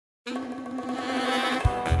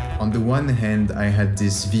On the one hand, I had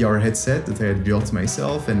this VR headset that I had built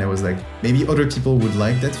myself, and I was like, maybe other people would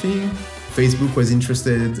like that thing. Facebook was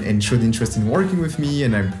interested and showed interest in working with me,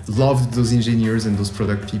 and I loved those engineers and those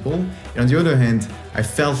product people. And on the other hand, I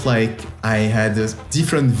felt like I had a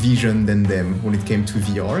different vision than them when it came to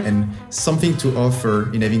VR and something to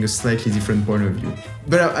offer in having a slightly different point of view.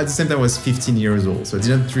 But at the same time, I was 15 years old, so I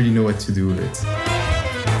didn't really know what to do with it.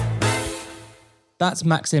 That's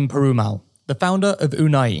Maxim Perumal, the founder of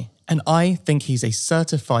Unai, and I think he's a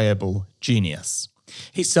certifiable genius.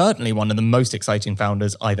 He's certainly one of the most exciting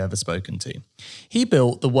founders I've ever spoken to. He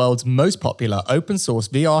built the world's most popular open source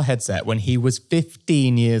VR headset when he was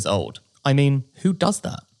 15 years old. I mean, who does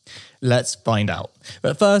that? Let's find out.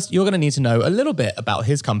 But first, you're going to need to know a little bit about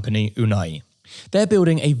his company, Unai. They're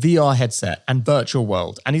building a VR headset and virtual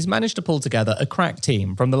world, and he's managed to pull together a crack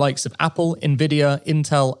team from the likes of Apple, Nvidia,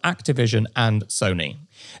 Intel, Activision, and Sony.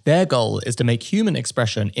 Their goal is to make human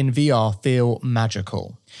expression in VR feel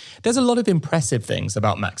magical. There's a lot of impressive things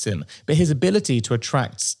about Maxim, but his ability to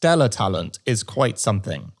attract stellar talent is quite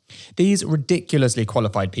something. These ridiculously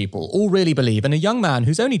qualified people all really believe in a young man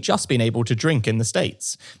who's only just been able to drink in the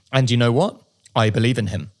States. And you know what? I believe in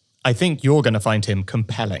him. I think you're going to find him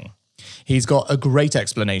compelling. He's got a great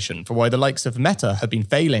explanation for why the likes of Meta have been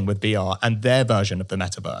failing with VR and their version of the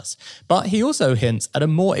metaverse. But he also hints at a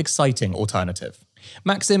more exciting alternative.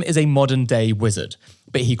 Maxim is a modern-day wizard,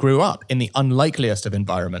 but he grew up in the unlikeliest of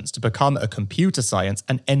environments to become a computer science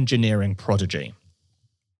and engineering prodigy.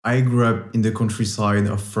 I grew up in the countryside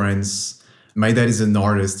of France. My dad is an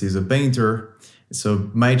artist, he's a painter. So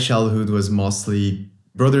my childhood was mostly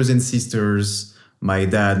brothers and sisters, my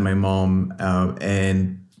dad, my mom,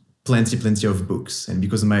 and plenty of books. And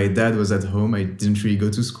because my dad was at home, I didn't really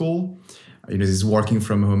go to school. He's working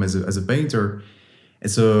from home as a painter.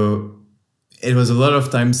 And so it was a lot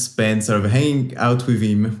of time spent sort of hanging out with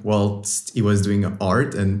him whilst he was doing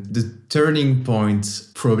art. And the turning point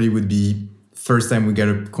probably would be first time we got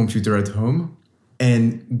a computer at home.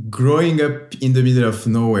 And growing up in the middle of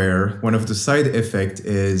nowhere, one of the side effects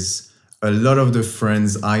is a lot of the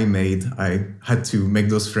friends I made, I had to make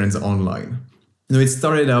those friends online. It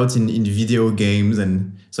started out in video games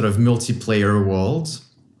and sort of multiplayer worlds.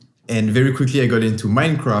 And very quickly I got into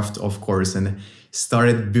Minecraft, of course, and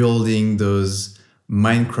started building those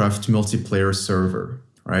Minecraft multiplayer server,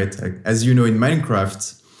 right? As you know, in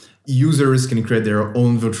Minecraft, users can create their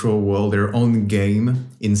own virtual world, their own game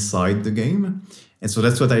inside the game. And so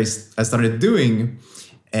that's what I started doing.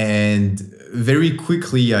 And very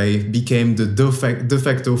quickly, I became the de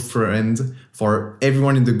facto friend for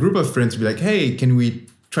everyone in the group of friends to be like, hey, can we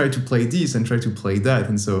try to play this and try to play that?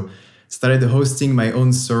 And so started hosting my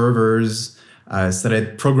own servers,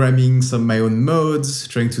 started programming some of my own modes,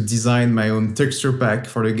 trying to design my own texture pack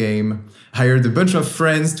for the game, hired a bunch of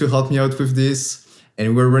friends to help me out with this.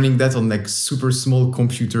 And we're running that on like super small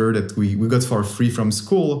computer that we got for free from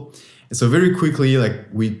school. And so very quickly,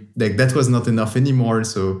 that was not enough anymore.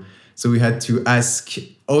 So we had to ask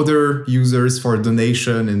other users for a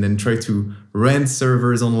donation and then try to rent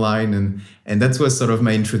servers online. And that was sort of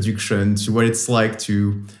my introduction to what it's like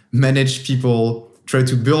to manage people, try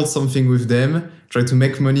to build something with them, try to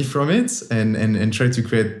make money from it, and try to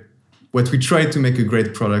create what we tried to make a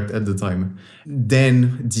great product at the time.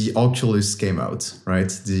 Then the Oculus came out, right?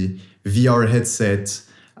 The VR headset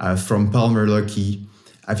from Palmer Luckey.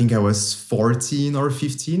 I think I was 14 or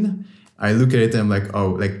 15. I look at it and I'm like,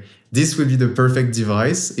 oh, this would be the perfect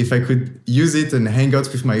device. If I could use it and hang out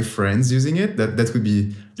with my friends using it, that would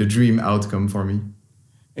be the dream outcome for me.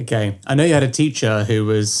 Okay. I know you had a teacher who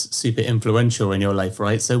was super influential in your life,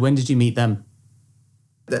 right? So when did you meet them?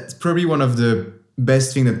 That's probably one of the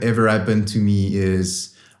best thing that ever happened to me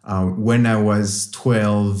is when I was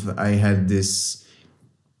 12, I had this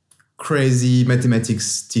crazy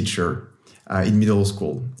mathematics teacher in middle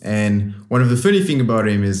school. And one of the funny thing about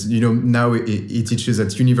him is, now he teaches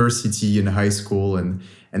at university and high school and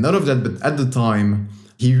all of that. But at the time,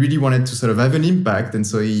 he really wanted to sort of have an impact. And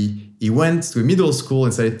so he went to a middle school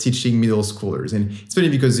and started teaching middle schoolers. And it's funny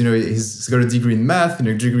because, he's got a degree in math and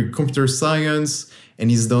a degree in computer science. And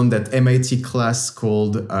he's done that MIT class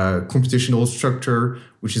called computational structure,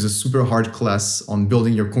 which is a super hard class on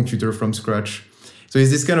building your computer from scratch. So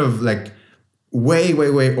he's this kind of way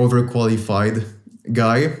overqualified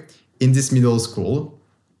guy in this middle school.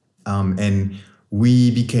 And we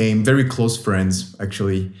became very close friends,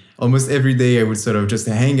 actually. Almost every day I would sort of just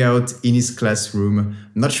hang out in his classroom,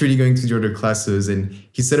 not really going to the other classes. And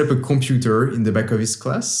he set up a computer in the back of his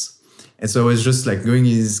class. And so I was just going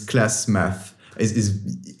in his class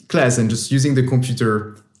and just using the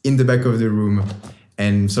computer in the back of the room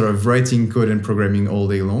and sort of writing code and programming all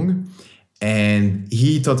day long. And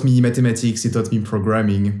he taught me mathematics, he taught me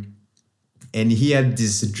programming. And he had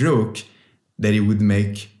this joke that he would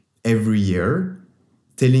make every year,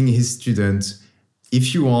 telling his students,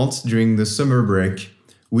 if you want, during the summer break,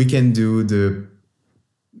 we can do the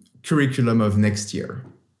curriculum of next year.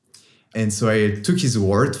 And so I took his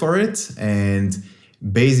word for it. And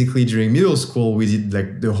basically during middle school, we did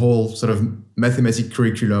like the whole sort of mathematics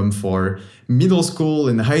curriculum for middle school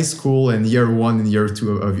and high school and year 1 and year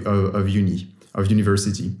 2 of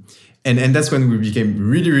university. And that's when we became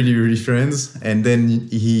really, really, really friends. And then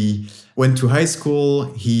he went to high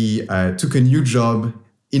school. He took a new job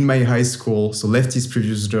in my high school. So left his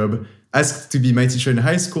previous job, asked to be my teacher in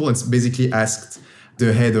high school, and basically asked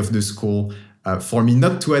the head of the school for me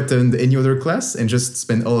not to attend any other class and just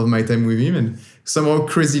spend all of my time with him. And somehow,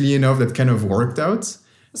 crazily enough, that kind of worked out.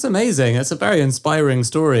 That's amazing. It's a very inspiring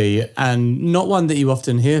story and not one that you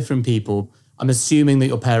often hear from people. I'm assuming that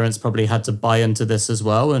your parents probably had to buy into this as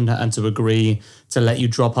well and to agree to let you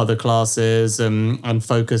drop other classes and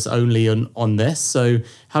focus only on this. So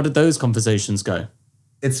how did those conversations go?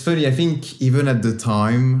 It's funny. I think even at the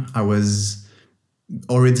time, I was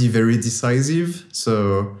already very decisive.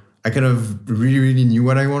 So I kind of really, really knew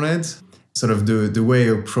what I wanted. Sort of the way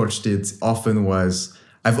I approached it often was,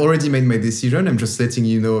 I've already made my decision. I'm just letting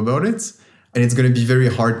you know about it. And it's going to be very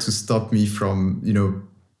hard to stop me from,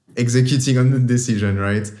 executing on the decision,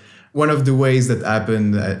 right? One of the ways that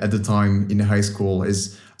happened at the time in high school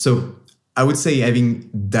is, so I would say having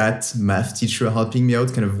that math teacher helping me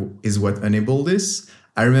out kind of is what enabled this.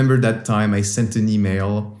 I remember that time I sent an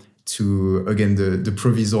email to, again, the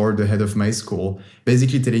provisor, the head of my school,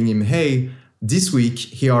 basically telling him, hey, this week,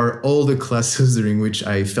 here are all the classes during which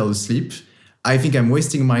I fell asleep. I think I'm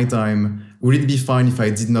wasting my time. Would it be fine if I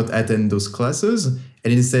did not attend those classes?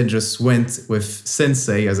 And instead just went with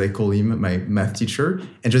Sensei, as I call him, my math teacher,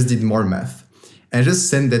 and just did more math. And I just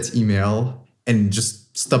sent that email and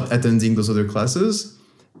just stopped attending those other classes.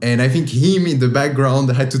 And I think him in the background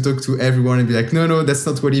had to talk to everyone and be like, no, that's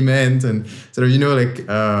not what he meant. And sort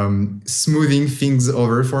of, smoothing things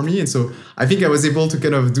over for me. And so I think I was able to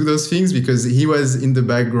kind of do those things because he was in the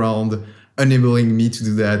background enabling me to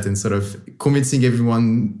do that and sort of convincing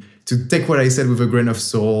everyone to take what I said with a grain of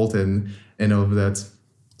salt and all of that.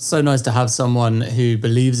 So nice to have someone who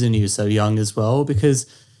believes in you so young as well, because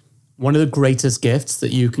one of the greatest gifts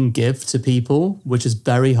that you can give to people, which is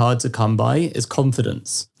very hard to come by, is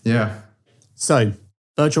confidence. Yeah. So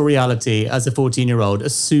virtual reality as a 14-year-old, a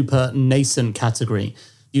super nascent category.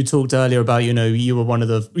 You talked earlier about, you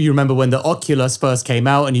were you remember when the Oculus first came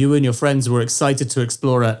out and you and your friends were excited to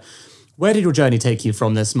explore it. Where did your journey take you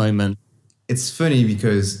from this moment? It's funny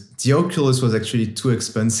because the Oculus was actually too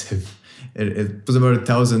expensive. It was about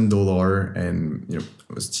 $1,000 and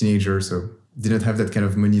I was a teenager, so didn't have that kind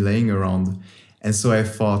of money laying around. And so I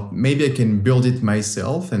thought maybe I can build it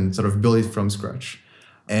myself and sort of build it from scratch.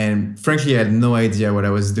 And frankly, I had no idea what I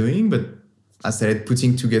was doing, but I started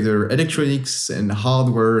putting together electronics and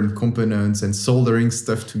hardware and components and soldering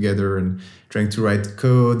stuff together and trying to write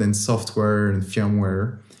code and software and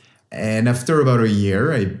firmware. And after about a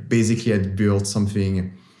year, I basically had built something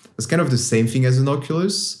that was kind of the same thing as an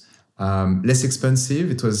Oculus. Less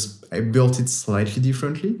expensive. I built it slightly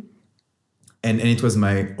differently. And it was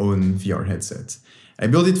my own VR headset. I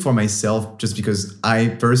built it for myself just because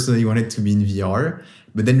I personally wanted to be in VR,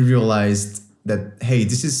 but then realized that, hey,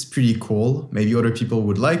 this is pretty cool. Maybe other people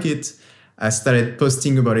would like it. I started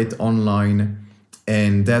posting about it online.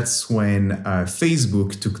 And that's when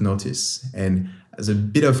Facebook took notice. And as a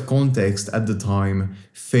bit of context, at the time,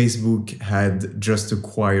 Facebook had just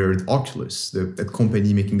acquired Oculus, that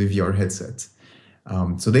company making the VR headset.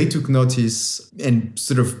 So they took notice and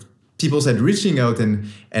sort of people started reaching out and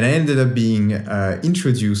I ended up being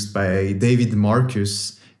introduced by David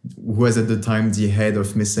Marcus, who was at the time the head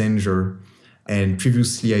of Messenger and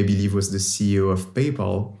previously, I believe, was the CEO of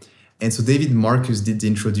PayPal. And so David Marcus did the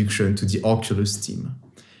introduction to the Oculus team,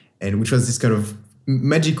 and which was this kind of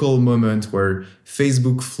magical moment where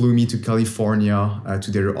Facebook flew me to California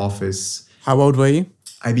to their office. How old were you?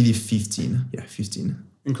 I believe 15. Yeah, 15.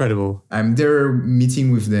 Incredible. I'm there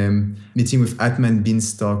meeting with them, meeting with Atman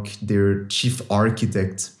Binstock, their chief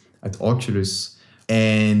architect at Oculus,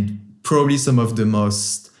 and probably some of the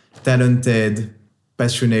most talented,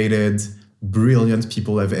 passionate, brilliant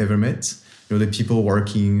people I've ever met. The people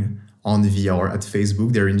working on VR at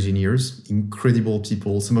Facebook, they're engineers, incredible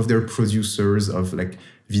people, some of their producers of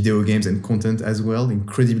video games and content as well,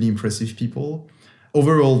 incredibly impressive people.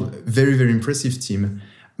 Overall, very, very impressive team.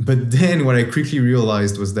 But then what I quickly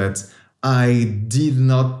realized was that I did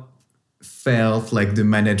not felt like the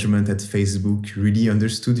management at Facebook really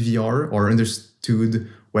understood VR or understood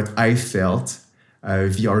what I felt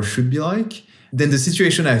VR should be like. Then the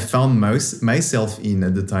situation I found myself in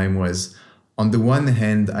at the time was, on the one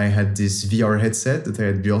hand, I had this VR headset that I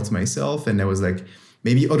had built myself, and I was like,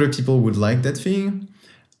 maybe other people would like that thing.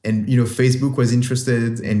 And, Facebook was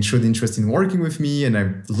interested and showed interest in working with me, and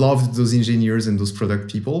I loved those engineers and those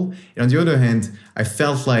product people. And on the other hand, I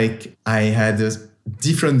felt like I had a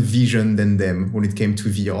different vision than them when it came to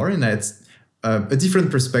VR, and I had a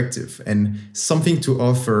different perspective and something to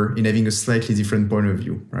offer in having a slightly different point of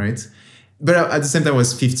view, right? But at the same time, I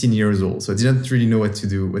was 15 years old, so I didn't really know what to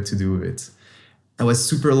do with it. I was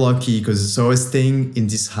super lucky because I was staying in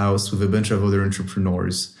this house with a bunch of other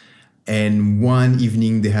entrepreneurs. And one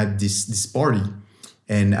evening they had this party,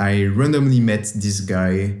 and I randomly met this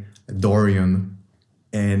guy, Dorian,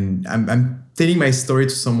 and I'm telling my story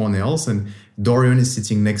to someone else, and Dorian is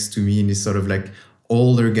sitting next to me, and he's sort of like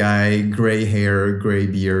older guy, gray hair, gray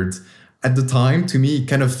beard. At the time, to me, it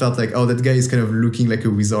kind of felt like, oh, that guy is kind of looking like a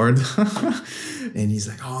wizard. And he's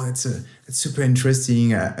like, oh, that's super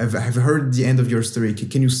interesting. I've heard the end of your story.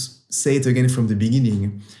 Can you say it again from the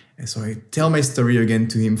beginning? And so I tell my story again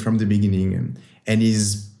to him from the beginning, and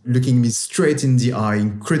he's looking me straight in the eye,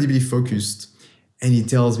 incredibly focused. And he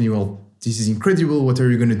tells me, well, this is incredible. What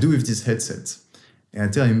are you going to do with this headset? And I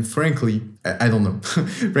tell him, frankly, I don't know.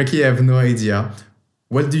 Frankly, I have no idea.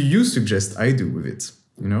 What do you suggest I do with it?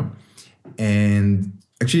 And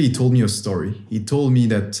actually, he told me a story. He told me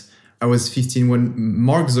that I was 15 when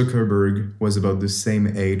Mark Zuckerberg was about the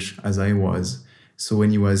same age as I was. So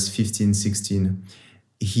when he was 15, 16,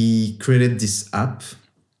 he created this app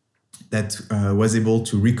that was able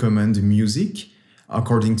to recommend music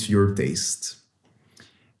according to your taste.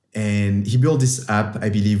 And he built this app, I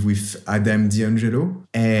believe, with Adam D'Angelo.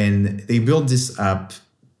 And they built this app,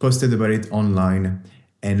 posted about it online,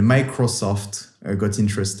 and Microsoft got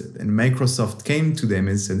interested. And Microsoft came to them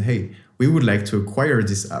and said, hey, we would like to acquire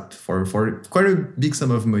this app for quite a big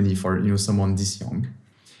sum of money for someone this young.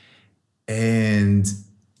 And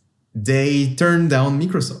they turned down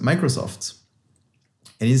Microsoft.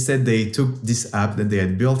 And instead, they took this app that they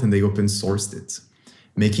had built and they open sourced it,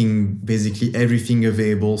 making basically everything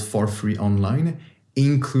available for free online,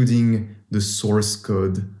 including the source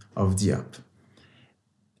code of the app.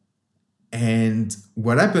 And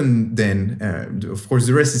what happened then, of course,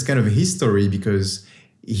 the rest is kind of a history, because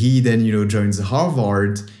he then, joins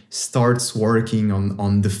Harvard, starts working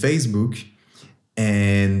on the Facebook,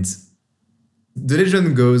 and the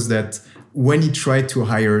legend goes that when he tried to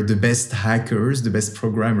hire the best hackers, the best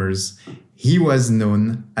programmers, he was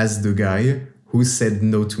known as the guy who said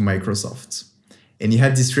no to Microsoft. And he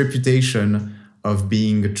had this reputation of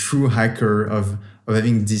being a true hacker, of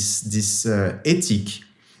having this ethic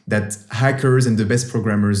that hackers and the best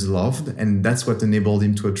programmers loved. And that's what enabled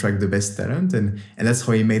him to attract the best talent. And that's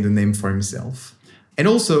how he made a name for himself. And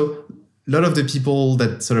also, a lot of the people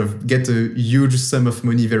that sort of get a huge sum of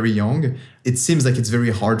money very young, it seems like it's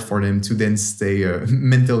very hard for them to then stay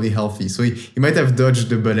mentally healthy. So he might have dodged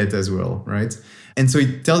the bullet as well, right? And so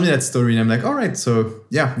he tells me that story, and I'm like, all right, so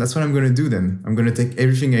yeah, that's what I'm going to do then. I'm going to take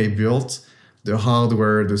everything I built, the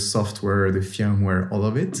hardware, the software, the firmware, all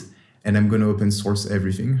of it, and I'm going to open source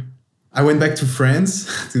everything. I went back to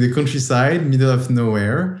France, to the countryside, middle of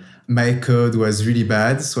nowhere. My code was really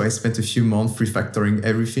bad, so I spent a few months refactoring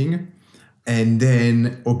everything, and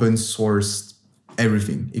then open sourced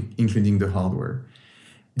everything, including the hardware.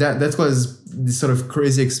 That was this sort of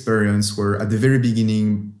crazy experience where at the very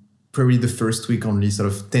beginning, probably the first week only sort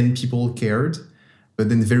of 10 people cared, but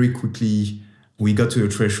then very quickly we got to a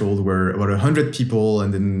threshold where about 100 people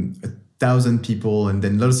and then 1,000 people and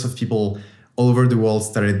then lots of people all over the world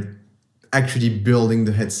started actually building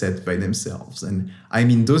the headset by themselves. And I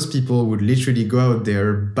mean, those people would literally go out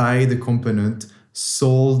there, buy the component,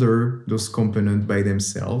 solder those components by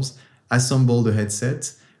themselves, assemble the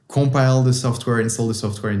headset, compile the software, install the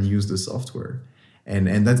software, and use the software.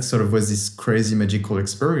 And that sort of was this crazy magical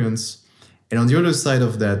experience. And on the other side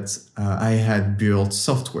of that, I had built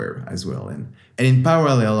software as well. And in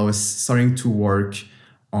parallel, I was starting to work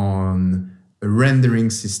on a rendering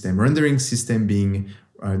system being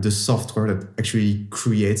the software that actually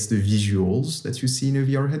creates the visuals that you see in a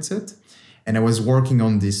VR headset. And I was working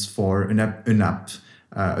on this for an app,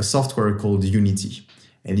 a software called Unity.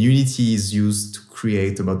 And Unity is used to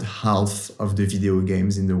create about half of the video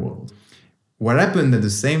games in the world. What happened at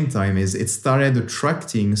the same time is it started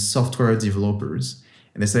attracting software developers.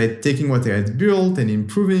 And I started taking what I had built and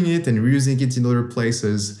improving it and reusing it in other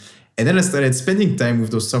places. And then I started spending time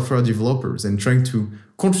with those software developers and trying to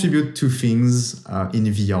contribute to things in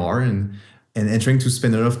VR and trying to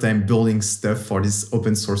spend a lot of time building stuff for this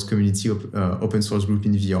open source community, open source group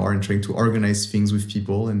in VR, and trying to organize things with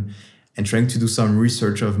people and trying to do some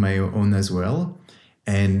research of my own as well.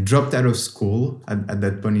 And dropped out of school at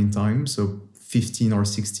that point in time, so 15 or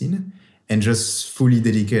 16, and just fully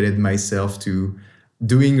dedicated myself to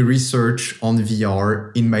doing research on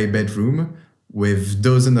VR in my bedroom with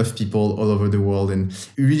dozens of people all over the world, and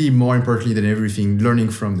really, more importantly than everything, learning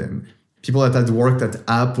from them. People that had worked at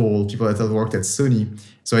Apple, people that had worked at Sony.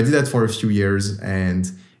 So I did that for a few years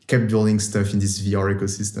and kept building stuff in this VR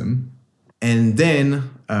ecosystem. And then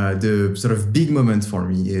the sort of big moment for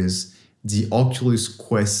me is the Oculus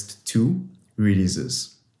Quest 2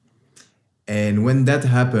 releases. And when that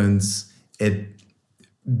happens,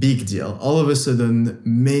 big deal. All of a sudden,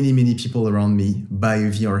 many people around me buy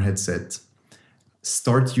a VR headset,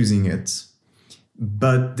 start using it,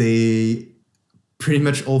 but they pretty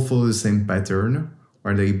much all follow the same pattern,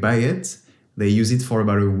 where they buy it, they use it for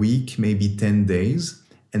about a week, maybe 10 days,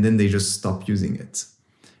 and then they just stop using it.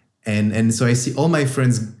 And so I see all my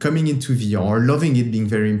friends coming into VR, loving it, being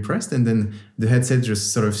very impressed, and then the headset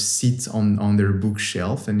just sort of sits on their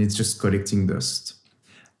bookshelf and it's just collecting dust.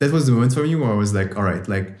 That was the moment for me where I was like, all right,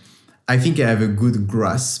 like I think I have a good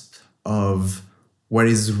grasp of what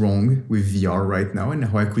is wrong with VR right now and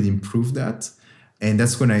how I could improve that. And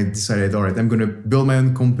that's when I decided, all right, I'm going to build my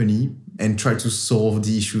own company and try to solve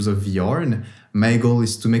the issues of VR. And my goal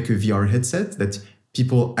is to make a VR headset that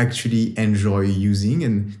people actually enjoy using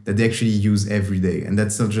and that they actually use every day. And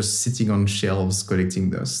that's not just sitting on shelves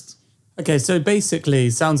collecting dust. Okay, so basically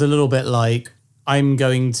sounds a little bit like I'm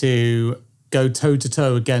going to go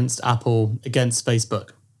toe-to-toe against Apple, against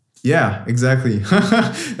Facebook. Yeah, exactly.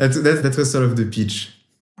 that was sort of the pitch.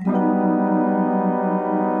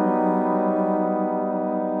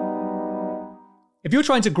 If you're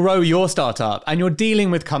trying to grow your startup and you're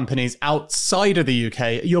dealing with companies outside of the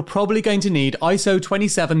UK, you're probably going to need ISO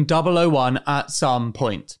 27001 at some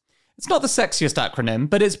point. It's not the sexiest acronym,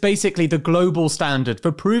 but it's basically the global standard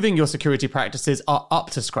for proving your security practices are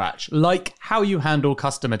up to scratch, like how you handle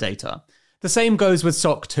customer data. The same goes with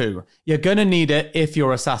SOC 2. You're going to need it if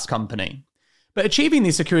you're a SaaS company. But achieving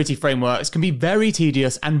these security frameworks can be very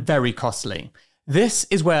tedious and very costly. This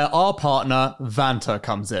is where our partner, Vanta,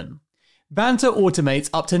 comes in. Vanta automates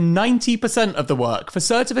up to 90% of the work for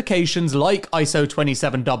certifications like ISO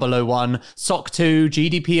 27001, SOC 2,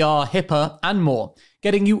 GDPR, HIPAA, and more,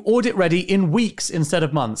 getting you audit ready in weeks instead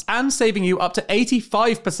of months, and saving you up to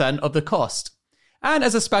 85% of the cost. And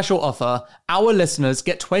as a special offer, our listeners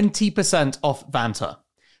get 20% off Vanta.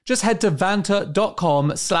 Just head to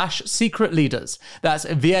vanta.com/secretleaders. That's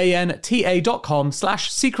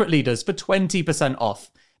vanta.com/secretleaders for 20%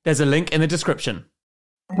 off. There's a link in the description.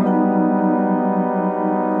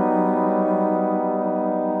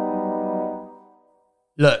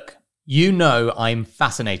 Look, you know I'm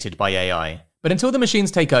fascinated by AI, but until the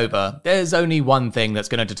machines take over, there's only one thing that's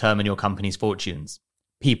going to determine your company's fortunes: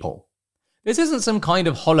 people. This isn't some kind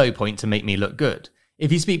of hollow point to make me look good.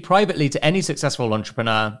 If you speak privately to any successful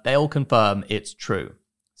entrepreneur, they'll confirm it's true.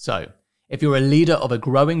 So, if you're a leader of a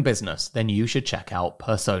growing business, then you should check out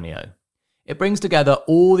Personio. It brings together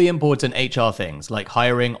all the important HR things like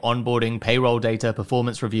hiring, onboarding, payroll data,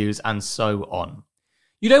 performance reviews, and so on.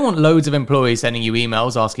 You don't want loads of employees sending you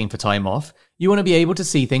emails asking for time off. You want to be able to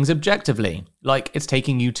see things objectively, like it's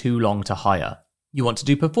taking you too long to hire. You want to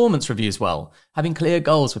do performance reviews well, having clear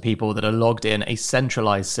goals for people that are logged in a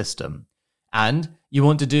centralized system. And you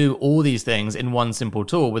want to do all these things in one simple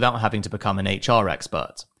tool without having to become an HR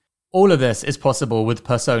expert. All of this is possible with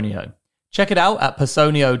Personio. Check it out at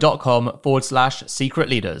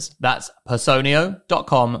personio.com/secretleaders. That's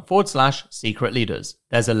personio.com/secretleaders.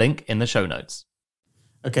 There's a link in the show notes.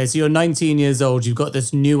 Okay, so you're 19 years old. You've got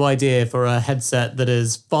this new idea for a headset that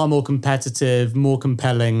is far more competitive, more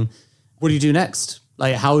compelling. What do you do next?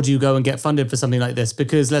 Like, how do you go and get funded for something like this?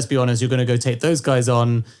 Because let's be honest, you're going to go take those guys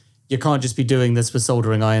on. You can't just be doing this with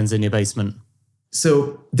soldering irons in your basement.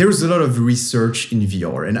 So there's a lot of research in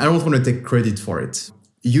VR, and I don't want to take credit for it.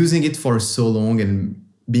 Using it for so long and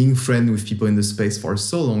being friends with people in the space for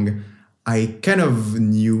so long, I kind of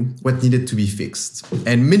knew what needed to be fixed.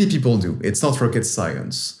 And many people do. It's not rocket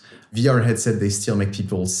science. VR headset, they still make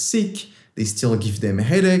people sick. They still give them a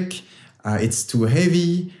headache. It's too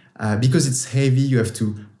heavy. Because it's heavy, you have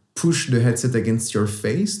to push the headset against your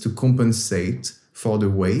face to compensate for the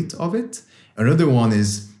weight of it. Another one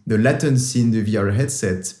is the latency in the VR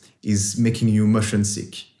headset is making you motion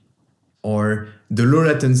sick. Or the low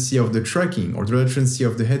latency of the tracking or the latency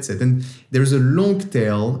of the headset. And there's a long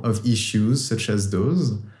tail of issues such as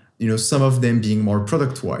those. some of them being more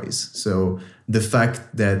product-wise. So the fact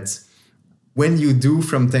that when you do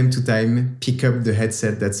from time to time pick up the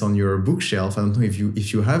headset that's on your bookshelf, I don't know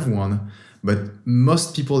if you have one, but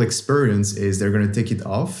most people experience is they're going to take it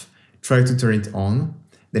off, try to turn it on,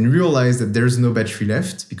 then realize that there's no battery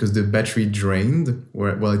left because the battery drained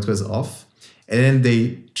while it was off. And then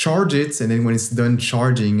they charge it, and then when it's done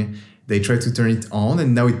charging, they try to turn it on,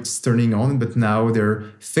 and now it's turning on, but now their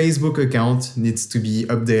Facebook account needs to be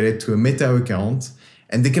updated to a Meta account,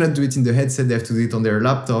 and they cannot do it in the headset, they have to do it on their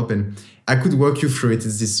laptop. And I could walk you through it.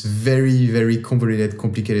 It's this very, very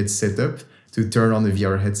complicated setup to turn on a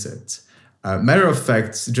VR headset. Matter of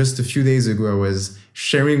fact, just a few days ago, I was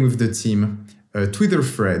sharing with the team a Twitter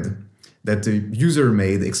thread that a user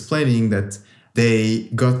made explaining that they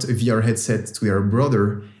got a VR headset to their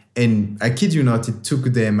brother, and I kid you not, it took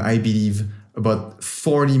them, I believe, about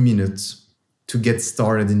 40 minutes to get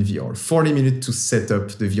started in VR, 40 minutes to set up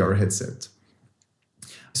the VR headset.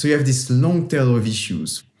 So you have this long tail of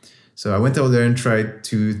issues. So I went out there and tried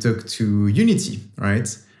to talk to Unity, right?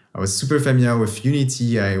 I was super familiar with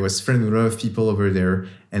Unity. I was friends with a lot of people over there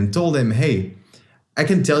and told them, hey, I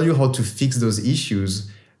can tell you how to fix those issues.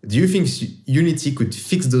 Do you think Unity could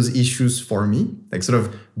fix those issues for me? Like sort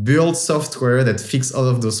of build software that fix all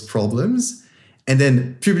of those problems and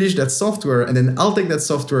then publish that software, and then I'll take that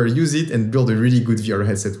software, use it, and build a really good VR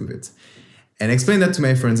headset with it. And explain that to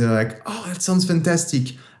my friends, and they're like, oh, that sounds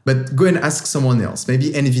fantastic, but go and ask someone else. Maybe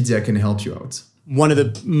NVIDIA can help you out. One of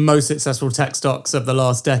the most successful tech stocks of the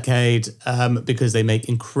last decade, because they make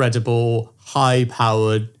incredible,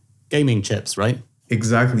 high-powered gaming chips, right?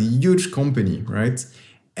 Exactly, huge company, right?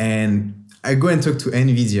 And I go and talk to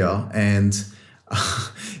NVIDIA, and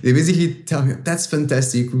they basically tell me, that's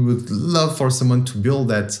fantastic, we would love for someone to build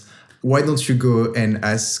that. Why don't you go and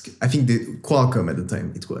ask, I think Qualcomm at the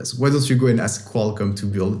time it was, why don't you go and ask Qualcomm to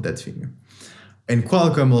build that thing? And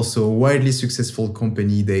Qualcomm, also a widely successful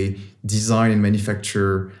company, they design and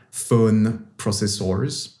manufacture phone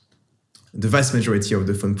processors, the vast majority of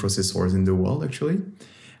the phone processors in the world, actually.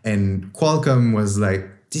 And Qualcomm was like,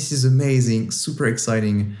 this is amazing, super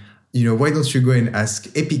exciting. Why don't you go and ask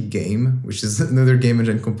Epic Game, which is another game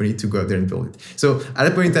engine company, to go out there and build it? So at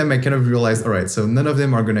that point in time, I kind of realized, all right, so none of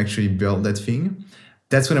them are going to actually build that thing.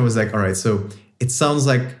 That's when I was like, all right, so it sounds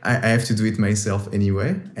like I have to do it myself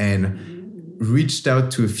anyway. And reached out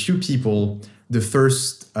to a few people. The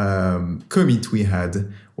first commit we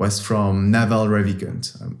had was from Naval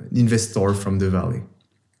Ravikant, an investor from the Valley.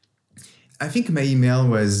 I think my email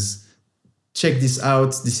was, check this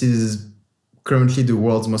out. This is currently the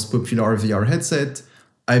world's most popular VR headset.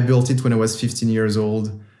 I built it when I was 15 years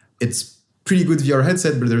old. It's pretty good VR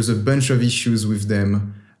headset, but there's a bunch of issues with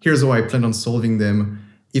them. Here's how I plan on solving them.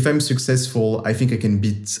 If I'm successful, I think I can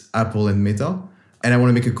beat Apple and Meta, and I want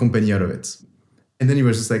to make a company out of it. And then he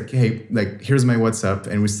was just like, hey, here's my WhatsApp.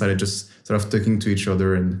 And we started just sort of talking to each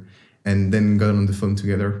other and then got on the phone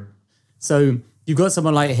together. So you've got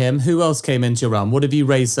someone like him. Who else came into your realm? What have you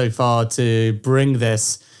raised so far to bring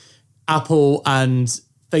this Apple and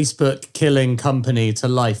Facebook killing company to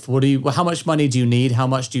life? How much money do you need? How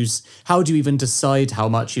do you even decide how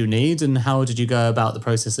much you need? And how did you go about the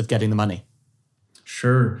process of getting the money?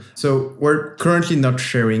 Sure. So we're currently not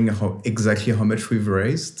sharing exactly how much we've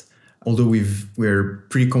raised, although we're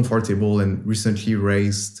pretty comfortable and recently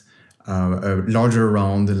raised a larger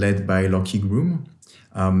round led by Lockheed Groom.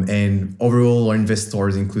 And overall, our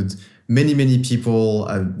investors include many, many people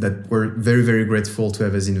that we're very, very grateful to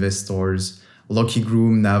have as investors. Lockheed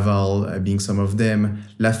Groom, Naval being some of them,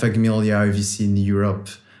 La Famiglia, VC in Europe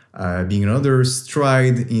being another,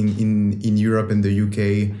 Stride in Europe and the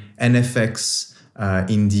UK, NFX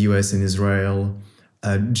in the US and Israel,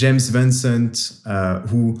 James Vincent,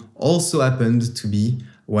 who also happened to be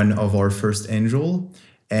one of our first angel.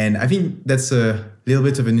 And I think that's a little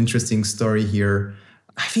bit of an interesting story here.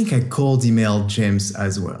 I think I emailed James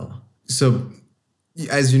as well. So,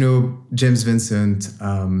 as you know, James Vincent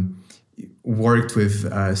worked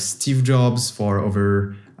with Steve Jobs for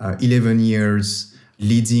over 11 years,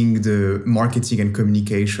 leading the marketing and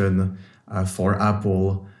communication for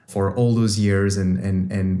Apple for all those years,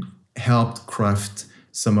 and helped craft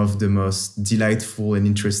some of the most delightful and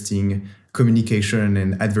interesting communication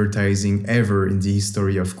and advertising ever in the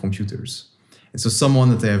history of computers. And so someone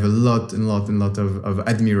that I have a lot of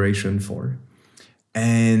admiration for.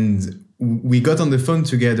 And we got on the phone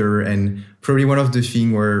together, and probably one of the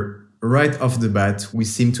things where right off the bat we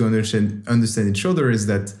seem to understand each other is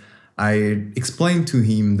that I explained to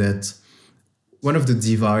him that one of the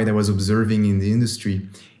divide I was observing in the industry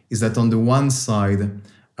is that on the one side,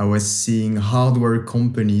 I was seeing hardware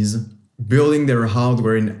companies building their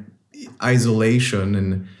hardware in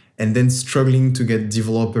isolation and then struggling to get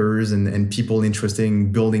developers and people interested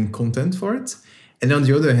in building content for it. And on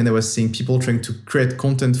the other hand, I was seeing people trying to create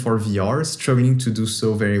content for VR, struggling to do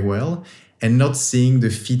so very well, and not seeing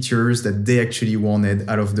the features that they actually wanted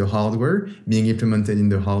out of the hardware being implemented in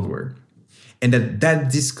the hardware. And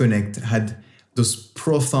that disconnect had those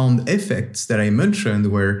profound effects that I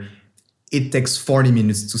mentioned, where it takes 40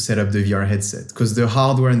 minutes to set up the VR headset because the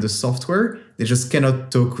hardware and the software, they just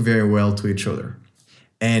cannot talk very well to each other.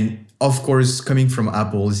 And of course, coming from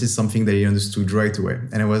Apple, this is something that I understood right away.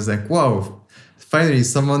 And I was like, wow, finally,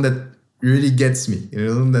 someone that really gets me,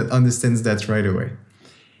 that understands that right away.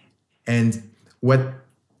 And what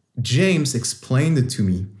James explained to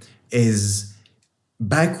me is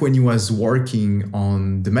back when he was working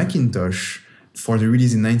on the Macintosh for the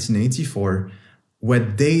release in 1984,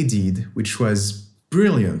 what they did, which was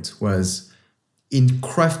brilliant, was in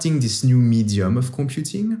crafting this new medium of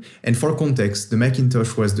computing. And for context, the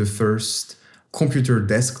Macintosh was the first computer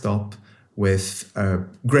desktop with a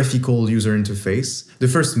graphical user interface, the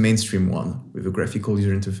first mainstream one with a graphical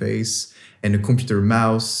user interface and a computer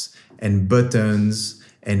mouse and buttons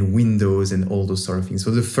and windows and all those sort of things.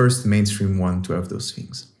 So the first mainstream one to have those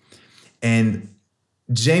things. And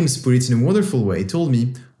James put it in a wonderful way. He told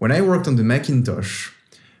me, when I worked on the Macintosh,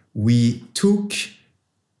 we took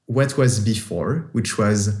what was before, which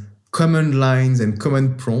was command lines and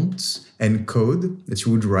command prompts and code that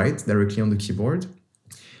you would write directly on the keyboard.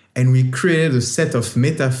 And we created a set of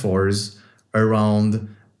metaphors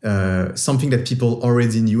around something that people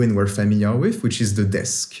already knew and were familiar with, which is the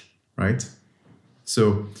desk, right?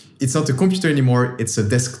 So it's not a computer anymore, it's a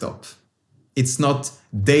desktop. It's not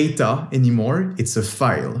data anymore, it's a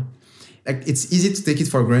file. Like, it's easy to take it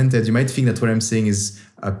for granted. You might think that what I'm saying is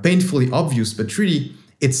painfully obvious, but really,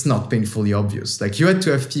 it's not painfully obvious. Like, you had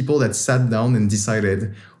to have people that sat down and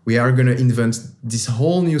decided, we are going to invent this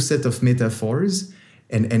whole new set of metaphors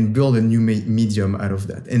and build a new medium out of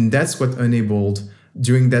that. And that's what enabled,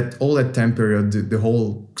 during all that time period, the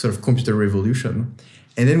whole sort of computer revolution.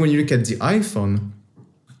 And then when you look at the iPhone,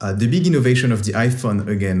 the big innovation of the iPhone,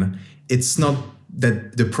 again, it's not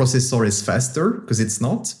that the processor is faster, because it's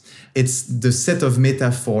not. It's the set of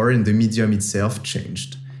metaphor and the medium itself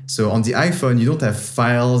changed. So on the iPhone, you don't have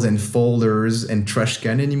files and folders and trash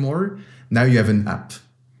can anymore. Now you have an app.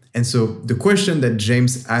 And so the question that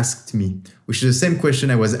James asked me, which is the same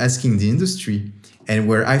question I was asking the industry, and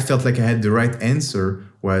where I felt like I had the right answer,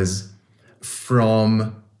 was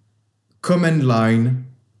from command line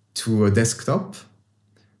to a desktop,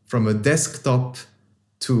 from a desktop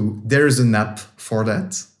to there's an app for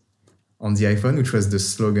that on the iPhone, which was the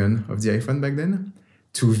slogan of the iPhone back then,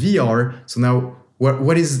 to VR. So now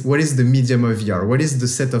what is the medium of VR? What is the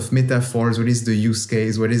set of metaphors? What is the use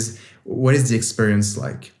case? What is the experience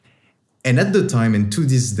like? And at the time, and to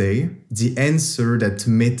this day, the answer that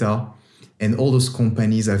Meta and all those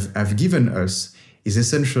companies have given us is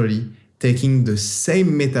essentially taking the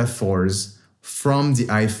same metaphors from the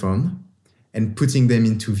iPhone and putting them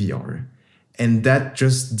into VR. And that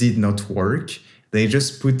just did not work. They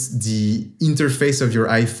just put the interface of your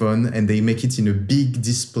iPhone and they make it in a big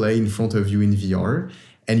display in front of you in VR.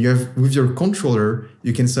 And you have, with your controller,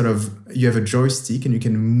 you have a joystick and you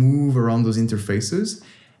can move around those interfaces.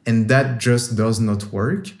 And that just does not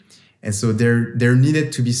work. And so there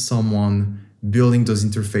needed to be someone building those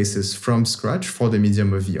interfaces from scratch for the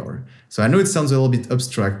medium of VR. So I know it sounds a little bit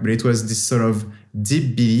abstract, but it was this sort of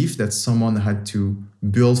deep belief that someone had to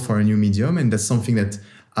build for a new medium. And that's something that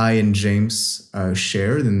I and James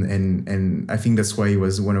shared. And I think that's why he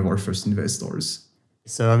was one of our first investors.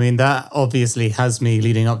 So, I mean, that obviously has me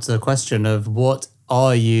leading up to the question of what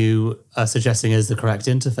are you suggesting is the correct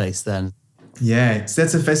interface then? Yeah,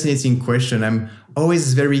 that's a fascinating question. I'm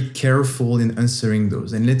always very careful in answering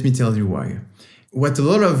those. And let me tell you why. What a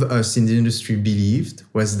lot of us in the industry believed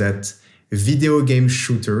was that video game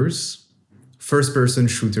shooters, first-person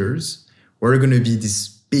shooters, were going to be this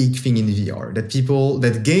big thing in VR. That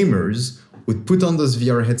gamers would put on those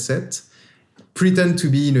VR headsets, pretend to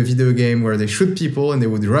be in a video game where they shoot people and they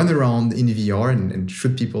would run around in VR and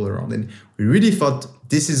shoot people around. And we really thought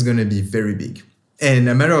this is going to be very big. And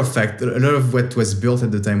a matter of fact, a lot of what was built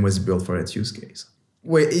at the time was built for that use case.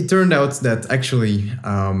 Well, it turned out that actually,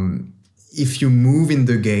 if you move in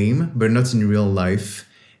the game, but not in real life,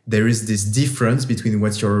 there is this difference between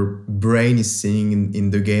what your brain is seeing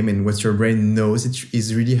in the game and what your brain knows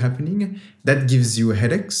is really happening. That gives you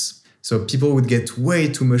headaches. So people would get way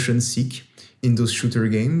too motion sick in those shooter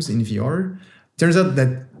games in VR. Turns out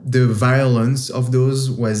that the violence of those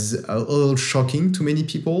was a little shocking to many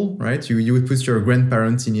people, right? You would put your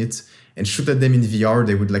grandparents in it and shoot at them in VR.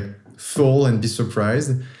 They would fall and be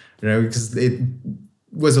surprised, because it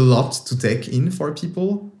was a lot to take in for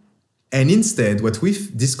people. And instead, what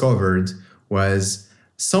we've discovered was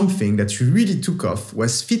something that really took off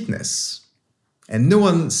was fitness. And no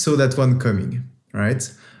one saw that one coming, right?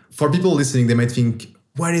 For people listening, they might think,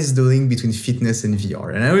 what is the link between fitness and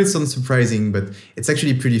VR? And I know it sounds surprising, but it's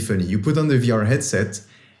actually pretty funny. You put on the VR headset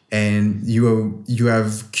and you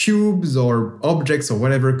have cubes or objects or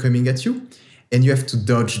whatever coming at you, and you have to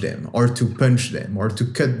dodge them or to punch them or to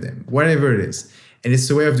cut them, whatever it is. And it's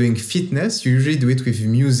a way of doing fitness. You usually do it with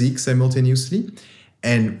music simultaneously.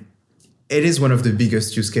 And it is one of the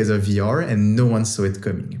biggest use cases of VR, and no one saw it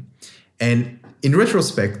coming. And in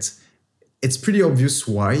retrospect, it's pretty obvious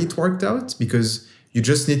why it worked out, because you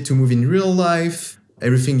just need to move in real life.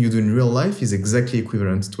 Everything you do in real life is exactly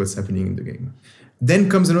equivalent to what's happening in the game. Then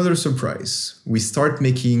comes another surprise. We start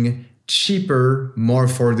making cheaper, more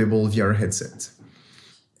affordable VR headsets.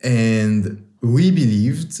 And we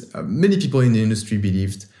believed, many people in the industry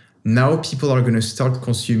believed, now people are going to start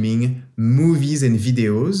consuming movies and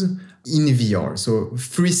videos in VR. So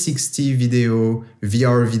 360 video,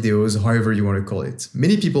 VR videos, however you want to call it.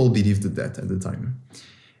 Many people believed that at the time.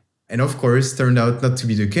 And of course, turned out not to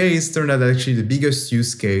be the case. Turned out actually the biggest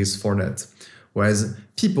use case for that was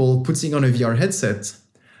people putting on a VR headset,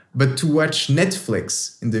 but to watch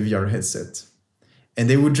Netflix in the VR headset. And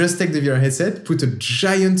they would just take the VR headset, put a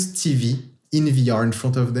giant TV in VR in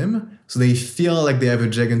front of them, so they feel like they have a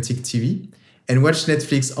gigantic TV, and watch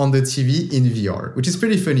Netflix on the TV in VR, which is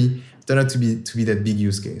pretty funny. Turned out to be that big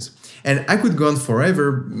use case. And I could go on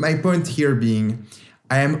forever. My point here being,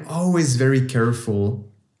 I am always very careful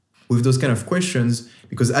with those kind of questions,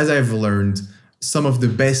 because as I've learned, some of the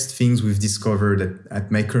best things we've discovered at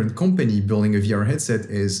my current company, building a VR headset,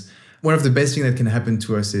 is one of the best things that can happen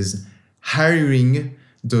to us is hiring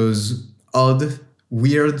those odd,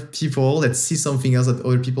 weird people that see something else that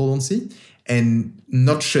other people don't see, and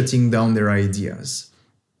not shutting down their ideas.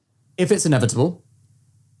 If it's inevitable,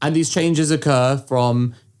 and these changes occur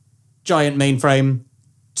from giant mainframe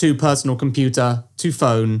to personal computer to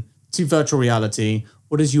phone to virtual reality,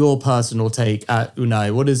 what is your personal take at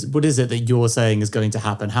Unai? What is it that you're saying is going to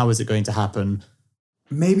happen? How is it going to happen?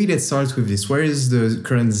 Maybe let's start with this. Where is the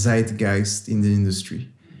current zeitgeist in the industry?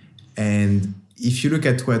 And if you look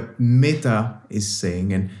at what Meta is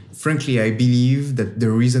saying, and frankly, I believe that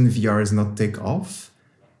the reason VR does not take off,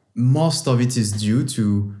 most of it is due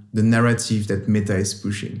to the narrative that Meta is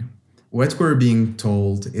pushing. What we're being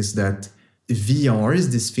told is that VR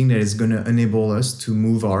is this thing that is going to enable us to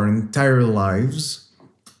move our entire lives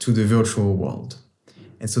to the virtual world.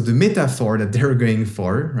 And so the metaphor that they're going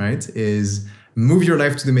for, right, is move your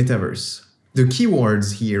life to the metaverse. The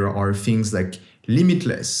keywords here are things like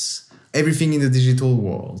limitless, everything in the digital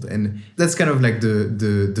world. And that's kind of like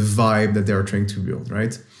the vibe that they're trying to build,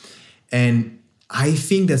 right? And I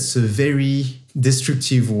think that's a very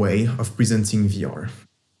destructive way of presenting VR.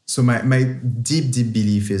 So my deep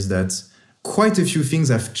belief is that quite a few things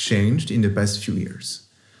have changed in the past few years.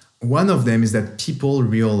 One of them is that people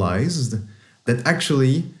realized that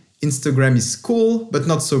actually Instagram is cool, but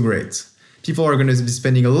not so great. People are going to be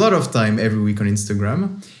spending a lot of time every week on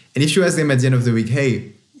Instagram. And if you ask them at the end of the week,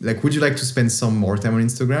 hey, like, would you like to spend some more time on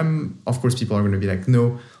Instagram? Of course, people are going to be like,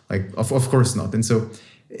 no, like, of course not. And so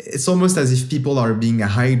it's almost as if people are being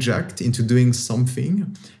hijacked into doing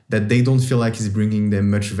something that they don't feel like is bringing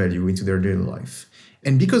them much value into their daily life.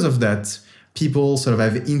 And because of that, people sort of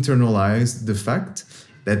have internalized the fact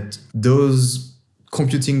that those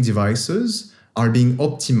computing devices are being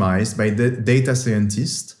optimized by the data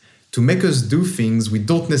scientists to make us do things we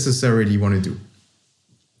don't necessarily want to do.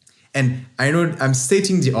 And I know I'm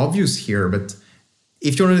stating the obvious here, but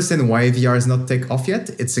if you don't understand why VR has not taken off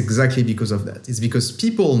yet, it's exactly because of that. It's because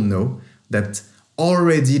people know that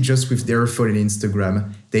already just with their phone and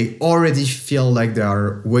Instagram, they already feel like they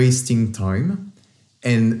are wasting time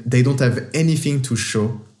and they don't have anything to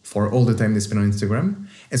show for all the time they spend on Instagram.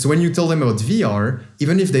 And so when you tell them about VR,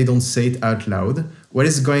 even if they don't say it out loud, what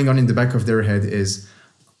is going on in the back of their head is,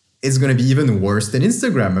 it's going to be even worse than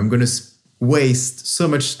Instagram. I'm going to waste so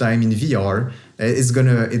much time in VR.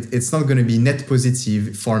 It's not going to be net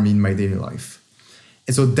positive for me in my daily life.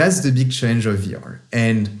 And so that's the big challenge of VR.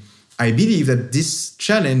 And I believe that this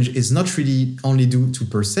challenge is not really only due to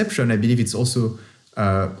perception. I believe it's also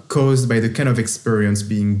caused by the kind of experience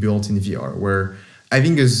being built in VR, where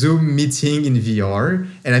having a Zoom meeting in VR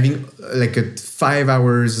and having like a 5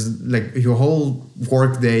 hours, like your whole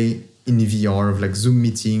work day in VR of like Zoom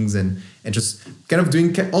meetings and just kind of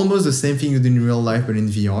doing almost the same thing you do in real life, but in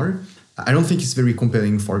VR, I don't think it's very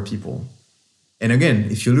compelling for people. And again,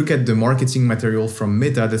 if you look at the marketing material from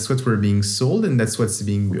Meta, that's what we're being sold and that's what's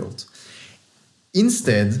being built.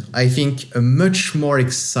 Instead, I think a much more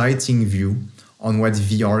exciting view on what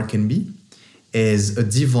VR can be is a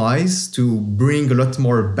device to bring a lot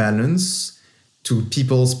more balance to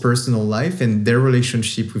people's personal life and their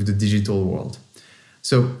relationship with the digital world.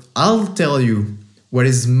 So I'll tell you what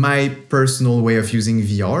is my personal way of using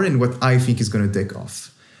VR and what I think is going to take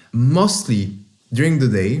off. Mostly during the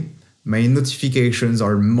day, my notifications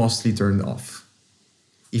are mostly turned off.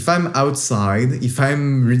 If I'm outside, if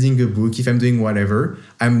I'm reading a book, if I'm doing whatever,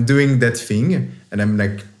 I'm doing that thing and I'm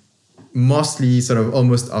like mostly sort of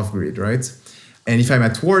almost off grid, right? And if I'm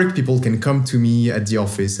at work, people can come to me at the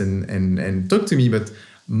office and talk to me, but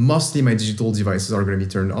mostly my digital devices are going to be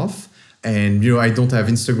turned off. And, I don't have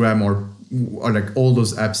Instagram or like all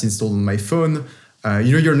those apps installed on my phone.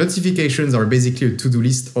 Your notifications are basically a to-do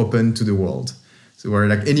list open to the world. So where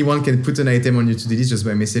like anyone can put an item on your to-do list just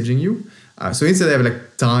by messaging you. So instead I have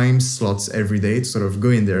like time slots every day to sort of go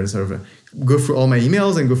in there and sort of go through all my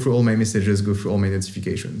emails and go through all my messages, go through all my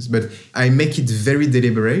notifications. But I make it very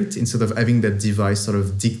deliberate instead of having that device sort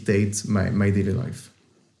of dictate my daily life.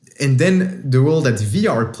 And then the role that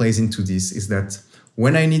VR plays into this is that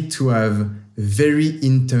when I need to have very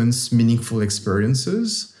intense, meaningful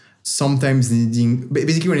experiences, sometimes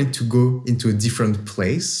basically when I need to go into a different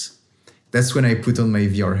place, that's when I put on my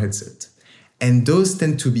VR headset. And those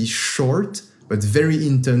tend to be short, but very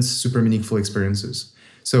intense, super meaningful experiences.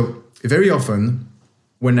 So very often,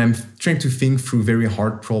 when I'm trying to think through very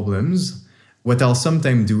hard problems, what I'll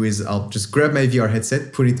sometimes do is I'll just grab my VR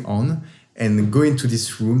headset, put it on, and go into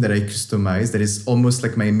this room that I customize that is almost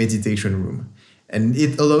like my meditation room. And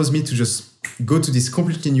it allows me to just go to this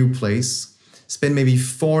completely new place, spend maybe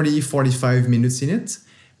 45 minutes in it,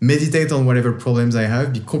 meditate on whatever problems I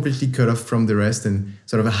have, be completely cut off from the rest and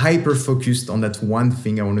sort of hyper-focused on that one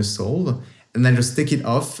thing I want to solve. And then just take it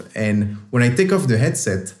off. And when I take off the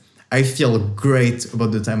headset, I feel great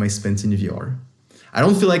about the time I spent in VR. I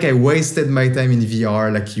don't feel like I wasted my time in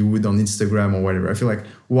VR like you would on Instagram or whatever. I feel like,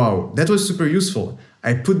 wow, that was super useful.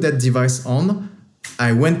 I put that device on.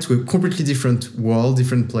 I went to a completely different world,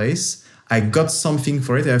 different place. I got something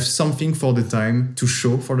for it. I have something for the time to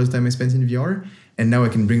show for the time I spent in VR. And now I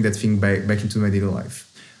can bring that thing back into my daily life.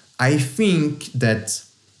 I think that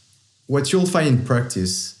what you'll find in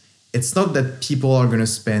practice, it's not that people are going to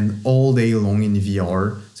spend all day long in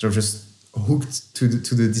VR, sort of just hooked to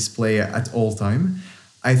the display at all time.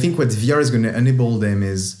 I think what VR is going to enable them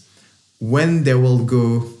is when they will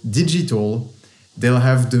go digital, they'll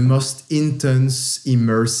have the most intense,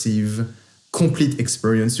 immersive, complete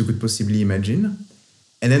experience you could possibly imagine.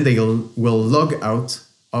 And then they will log out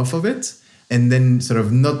off of it and then sort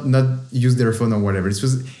of not use their phone or whatever.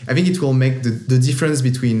 I think it will make the difference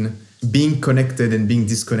between being connected and being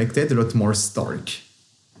disconnected a lot more stark.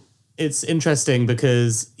 It's interesting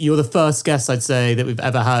because you're the first guest, I'd say, that we've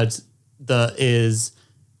ever had that is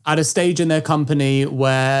at a stage in their company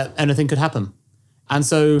where anything could happen. And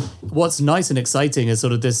so what's nice and exciting is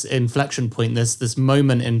sort of this inflection point, this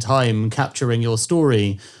moment in time capturing your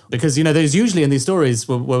story. Because, there's usually in these stories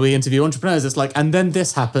where we interview entrepreneurs, it's like, and then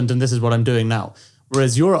this happened and this is what I'm doing now.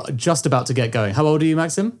 Whereas you're just about to get going. How old are you,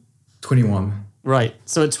 Maxim? 21. Right.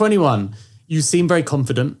 So at 21, you seem very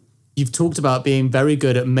confident. You've talked about being very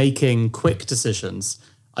good at making quick decisions.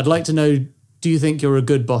 I'd like to know, do you think you're a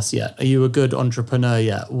good boss yet? Are you a good entrepreneur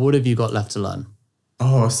yet? What have you got left to learn?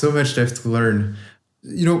 Oh, so much left to learn.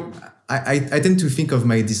 I tend to think of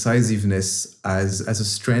my decisiveness as a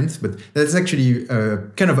strength, but that's actually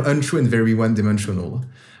kind of untrue and very one-dimensional.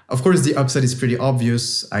 Of course, the upside is pretty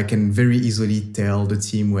obvious. I can very easily tell the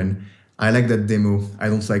team when I like that demo, I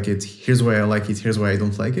don't like it. Here's why I like it. Here's why I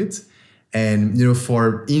don't like it. And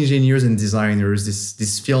for engineers and designers,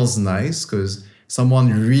 this feels nice because someone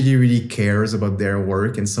really, really cares about their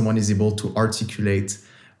work and someone is able to articulate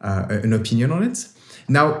an opinion on it.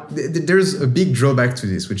 Now, there's a big drawback to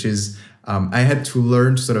this, which is I had to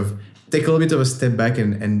learn to sort of take a little bit of a step back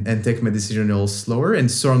and take my decision a little slower and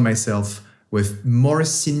surround myself with more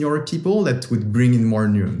senior people that would bring in more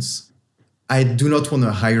nuance. I do not want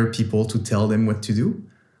to hire people to tell them what to do.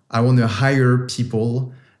 I want to hire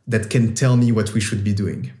people that can tell me what we should be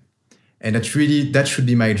doing. And that should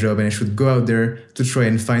be my job. And I should go out there to try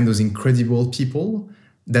and find those incredible people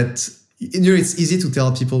that, it's easy to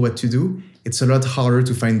tell people what to do. It's a lot harder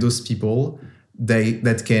to find those people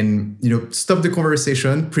that can, stop the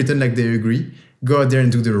conversation, pretend like they agree, go out there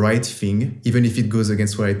and do the right thing, even if it goes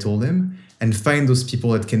against what I told them, and find those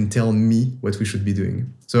people that can tell me what we should be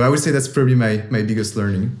doing. So I would say that's probably my biggest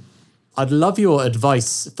learning. I'd love your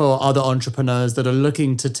advice for other entrepreneurs that are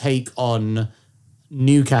looking to take on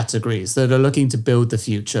new categories, that are looking to build the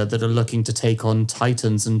future, that are looking to take on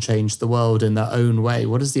titans and change the world in their own way?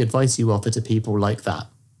 What is the advice you offer to people like that?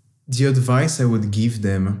 The advice I would give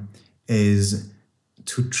them is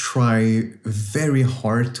to try very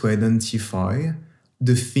hard to identify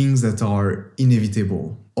the things that are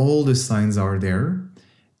inevitable. All the signs are there,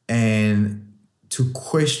 and to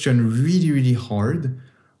question really, really hard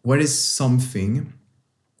what is something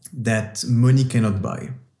that money cannot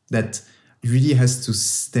buy, that really has to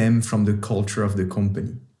stem from the culture of the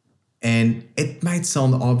company. And it might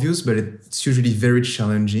sound obvious, but it's usually very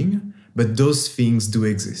challenging, but those things do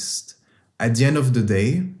exist. At the end of the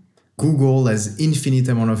day, Google has infinite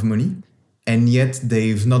amount of money, and yet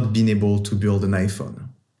they've not been able to build an iPhone,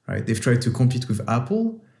 right? They've tried to compete with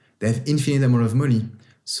Apple. They have infinite amount of money.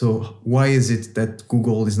 So why is it that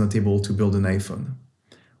Google is not able to build an iPhone?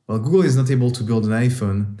 Well, Google is not able to build an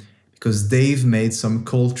iPhone because they've made some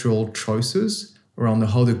cultural choices around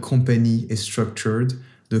how the company is structured,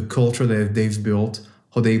 the culture that they've built,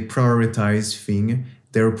 how they prioritize things,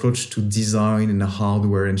 their approach to design and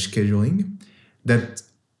hardware and scheduling, that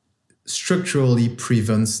structurally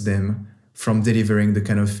prevents them from delivering the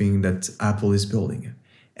kind of thing that Apple is building.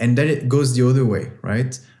 And then it goes the other way,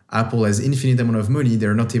 right? Apple has infinite amount of money.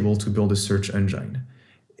 They're not able to build a search engine.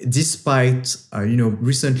 Despite,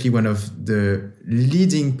 recently one of the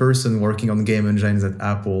leading person working on game engines at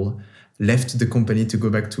Apple left the company to go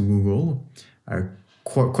back to Google.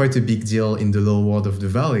 Quite a big deal in the low world of the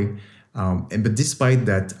valley. But despite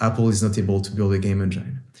that, Apple is not able to build a game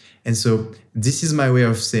engine. And so this is my way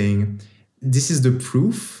of saying, this is the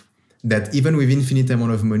proof that even with infinite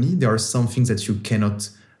amount of money, there are some things that you cannot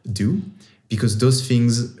do because those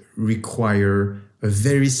things require a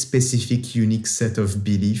very specific, unique set of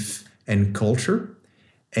belief and culture.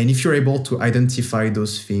 And if you're able to identify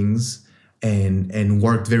those things and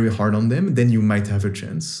work very hard on them, then you might have a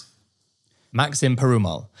chance. Maxim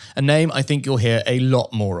Perumal, a name I think you'll hear a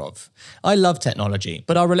lot more of. I love technology,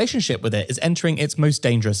 but our relationship with it is entering its most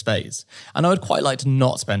dangerous phase, and I would quite like to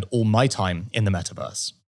not spend all my time in the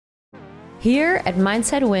metaverse. Here at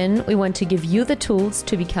Mindset Win, we want to give you the tools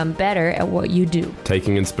to become better at what you do.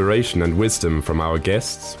 Taking inspiration and wisdom from our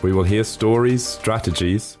guests, we will hear stories,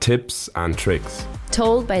 strategies, tips, and tricks.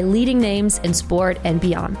 Told by leading names in sport and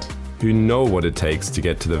beyond. Who know what it takes to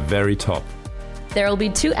get to the very top. There will be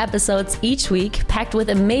 2 episodes each week, packed with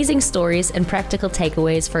amazing stories and practical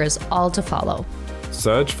takeaways for us all to follow.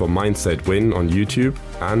 Search for Mindset Win on YouTube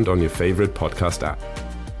and on your favorite podcast app.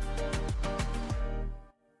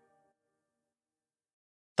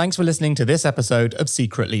 Thanks for listening to this episode of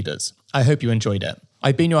Secret Leaders. I hope you enjoyed it.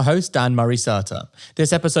 I've been your host, Dan Murray-Serter.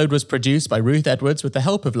 This episode was produced by Ruth Edwards with the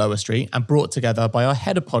help of Lower Street and brought together by our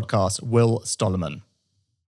head of podcast, Will Stollerman.